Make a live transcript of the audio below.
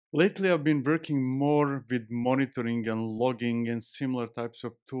Lately, I've been working more with monitoring and logging and similar types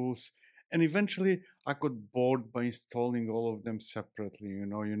of tools. And eventually, I got bored by installing all of them separately.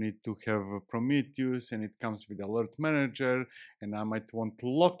 You need to have a Prometheus, and it comes with AlertManager. And I might want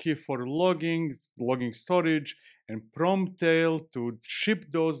Loki for logging storage, and Promtail to ship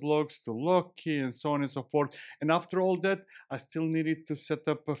those logs to Loki, and so on and so forth. And after all that, I still needed to set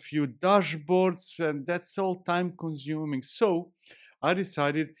up a few dashboards, and that's all time consuming. So I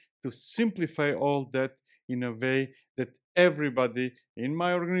decided to simplify all that in a way that everybody in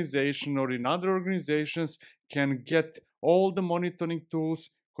my organization or in other organizations can get all the monitoring tools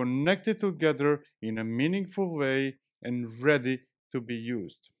connected together in a meaningful way and ready to be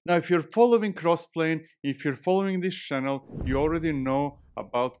used. Now, if you're following Crossplane, if you're following this channel, you already know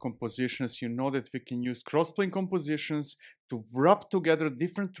about compositions. You know that we can use Crossplane Compositions to wrap together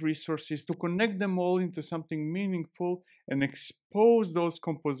different resources, to connect them all into something meaningful and expose those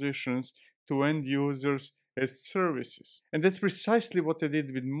compositions to end users as services. And that's precisely what I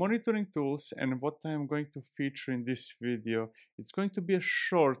did with monitoring tools and what I'm going to feature in this video. It's going to be a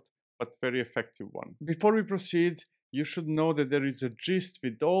short but very effective one. Before we proceed, you should know that there is a gist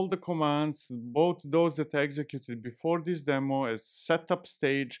with all the commands, both those that I executed before this demo as setup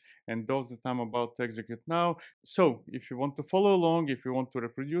stage and those that I'm about to execute now. So if you want to follow along, if you want to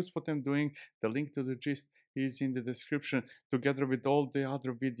reproduce what I'm doing, the link to the gist is in the description together with all the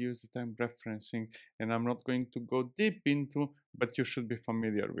other videos that I'm referencing and I'm not going to go deep into, but you should be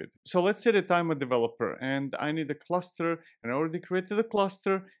familiar with. So let's say that I'm a developer and I need a cluster and I already created a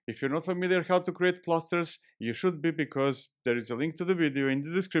cluster. If you're not familiar how to create clusters, you should be, because there is a link to the video in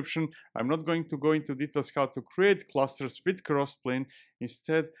the description. I'm not going to go into details how to create clusters with Crossplane.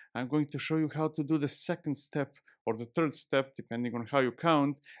 Instead, I'm going to show you how to do the second step or the third step, depending on how you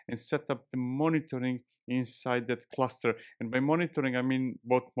count, and set up the monitoring inside that cluster. And by monitoring, I mean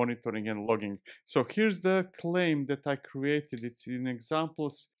both monitoring and logging. So here's the claim that I created. It's in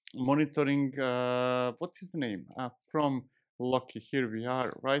examples monitoring, what is the name? From Loki. Here we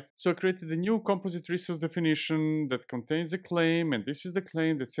are, right? So I created a new composite resource definition that contains a claim, and this is the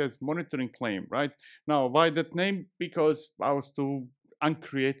claim that says monitoring claim, right? Now, why that name? Because I was too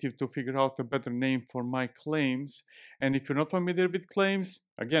uncreative to figure out a better name for my claims. And if you're not familiar with claims,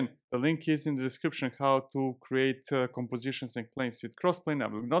 again, the link is in the description how to create compositions and claims with Crossplane. I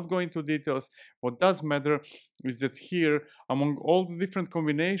will not go into details. What does matter is that here, among all the different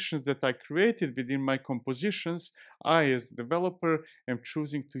combinations that I created within my compositions, I, as a developer, am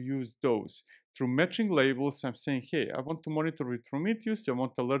choosing to use those. Through matching labels, I'm saying, hey, I want to monitor with Prometheus, I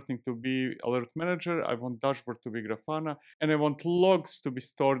want alerting to be AlertManager, I want dashboard to be Grafana, and I want logs to be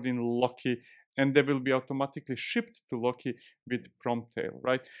stored in Loki, and they will be automatically shipped to Loki with Promtail,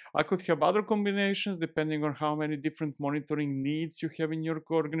 right? I could have other combinations depending on how many different monitoring needs you have in your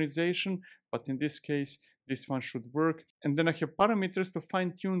organization, but in this case, this one should work. And then I have parameters to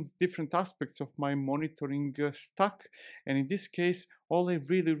fine-tune different aspects of my monitoring stack. And in this case, all I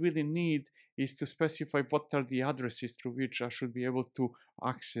really need is to specify what are the addresses through which I should be able to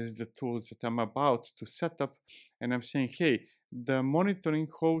access the tools that I'm about to set up. And I'm saying, hey, the monitoring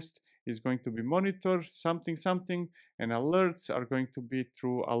host is going to be monitor something, and alerts are going to be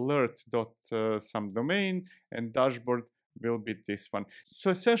through alert.some domain, and dashboard will be this one.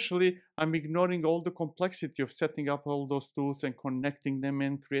 So essentially, I'm ignoring all the complexity of setting up all those tools and connecting them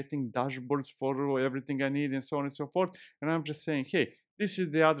and creating dashboards for everything I need and so on and so forth. And I'm just saying, hey, this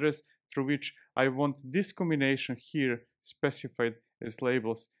is the address through which I want this combination here specified as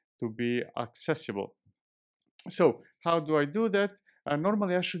labels to be accessible. So how do I do that?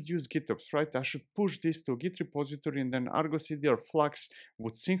 Normally I should use GitOps, right? I should push this to a Git repository, and then Argo CD or Flux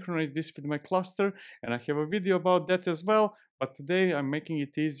would synchronize this with my cluster, and I have a video about that as well. But today I'm making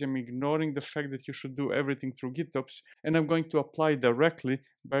it easy. I'm ignoring the fact that you should do everything through GitOps, and I'm going to apply directly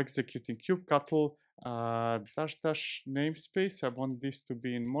by executing kubectl -- namespace. I want this to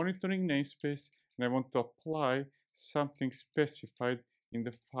be in monitoring namespace, and I want to apply something specified in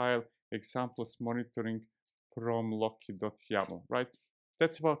the file examples monitoring from loki.yaml, right?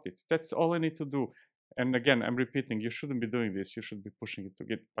 That's about it. That's all I need to do. And again, I'm repeating, you shouldn't be doing this. You should be pushing it to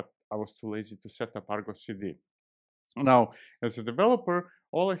Git, but I was too lazy to set up Argo CD. Now, as a developer,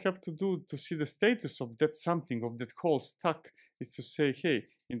 all I have to do to see the status of that something, of that whole stack, is to say, hey,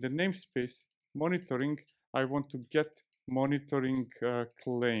 in the namespace monitoring, I want to get monitoring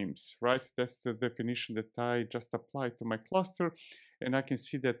claims, right? That's the definition that I just applied to my cluster. And I can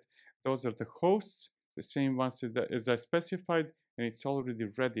see that those are the hosts, the same ones as I specified, and it's already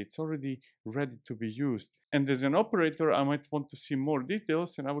ready. It's already ready to be used. And as an operator, I might want to see more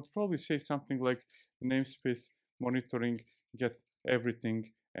details, and I would probably say something like namespace monitoring get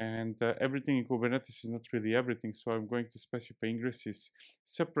everything and everything in Kubernetes is not really everything. So I'm going to specify ingresses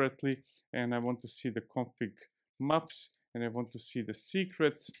separately, and I want to see the config maps, and I want to see the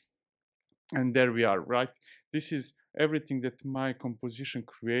secrets. And there we are, right? This is everything that my composition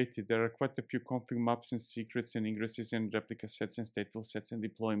created. There are quite a few config maps and secrets and ingresses and replica sets and stateful sets and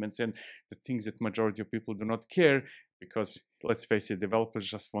deployments and the things that majority of people do not care, because let's face it, developers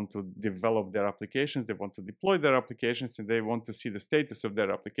just want to develop their applications, they want to deploy their applications, and they want to see the status of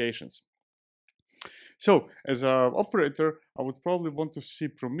their applications. So as an operator, I would probably want to see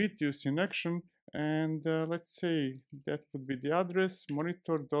Prometheus in action, and let's say that would be the address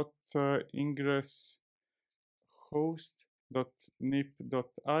monitor.ingress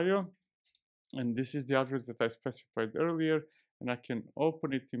host.nip.io, and this is the address that I specified earlier, and I can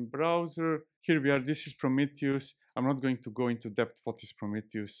open it in browser. Here we are. This is Prometheus. I'm not going to go into depth what is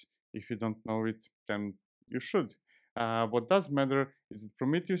Prometheus. If you don't know it, then you should. What does matter is that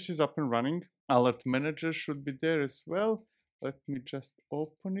Prometheus is up and running. AlertManager should be there as well. Let me just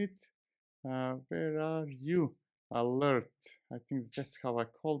open it. Where are you? Alert. I think that's how I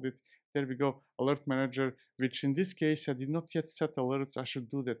called it. There we go. AlertManager, which in this case I did not yet set alerts. I should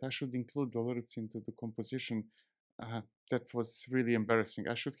do that. I should include alerts into the composition. That was really embarrassing.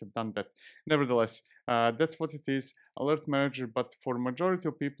 I should have done that. Nevertheless, that's what it is, AlertManager. But for majority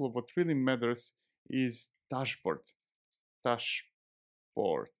of people, what really matters is dashboard.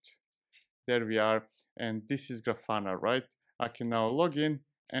 Dashboard. There we are. And this is Grafana, right? I can now log in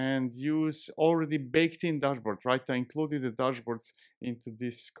and use already baked in dashboard, right? I included the dashboards into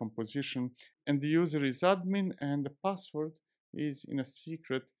this composition, and the user is admin and the password is in a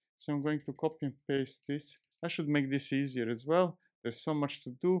secret. So I'm going to copy and paste this. I should make this easier as well. There's so much to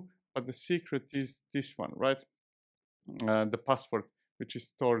do, but the secret is this one, right? The password, which is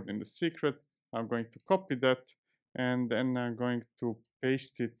stored in the secret. I'm going to copy that, and then I'm going to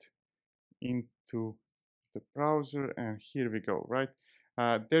paste it into the browser, and here we go, right?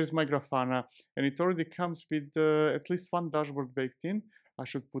 There's my Grafana, and it already comes with at least one dashboard baked in. I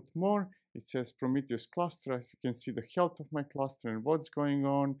should put more. It says Prometheus cluster, as you can see the health of my cluster and what's going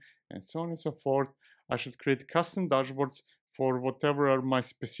on, and so on and so forth. I should create custom dashboards for whatever are my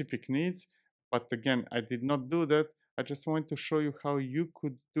specific needs, but again, I did not do that. I just want to show you how you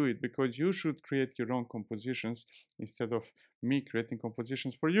could do it, because you should create your own compositions instead of me creating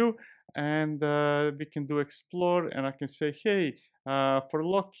compositions for you. And we can do explore, and I can say, hey, for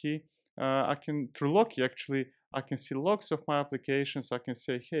Loki, I can, through Loki actually, I can see logs of my applications. I can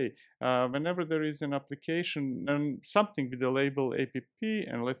say, hey, whenever there is an application and something with the label app,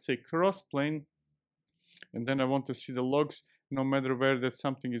 and let's say Crossplane, and then I want to see the logs no matter where that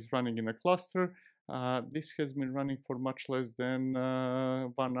something is running in a cluster. This has been running for much less than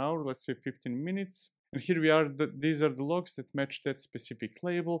 1 hour, let's say 15 minutes. And here we are, these are the logs that match that specific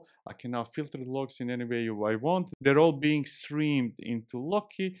label. I can now filter the logs in any way I want. They're all being streamed into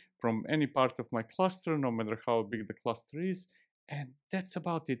Loki from any part of my cluster, no matter how big the cluster is. And that's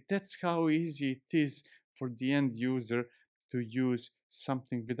about it. That's how easy it is for the end user to use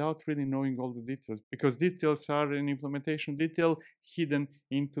something without really knowing all the details, because details are an implementation detail hidden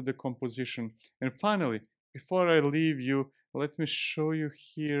into the composition. And finally, before I leave you, let me show you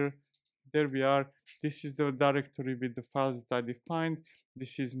here. There we are. This is the directory with the files that I defined.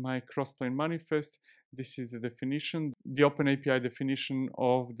 This is my Crossplane manifest. This is the definition, the OpenAPI definition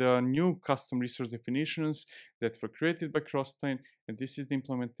of the new custom resource definitions that were created by Crossplane. And this is the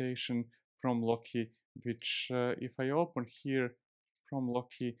implementation from Loki, which if I open here from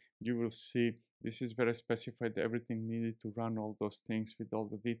Loki, you will see this is where I specified everything needed to run all those things with all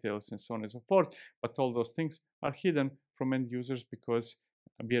the details and so on and so forth. But all those things are hidden from end users because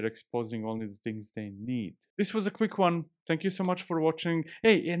we are exposing only the things they need. This was a quick one. Thank you so much for watching.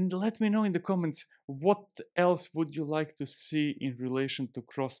 Hey, and let me know in the comments, what else would you like to see in relation to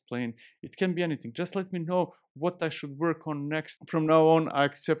Crossplane? It can be anything. Just let me know what I should work on next. From now on, I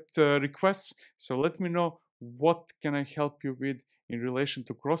accept requests. So let me know what can I help you with in relation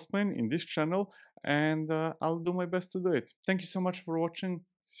to Crossplane in this channel, and I'll do my best to do it. Thank you so much for watching.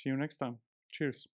 See you next time. Cheers.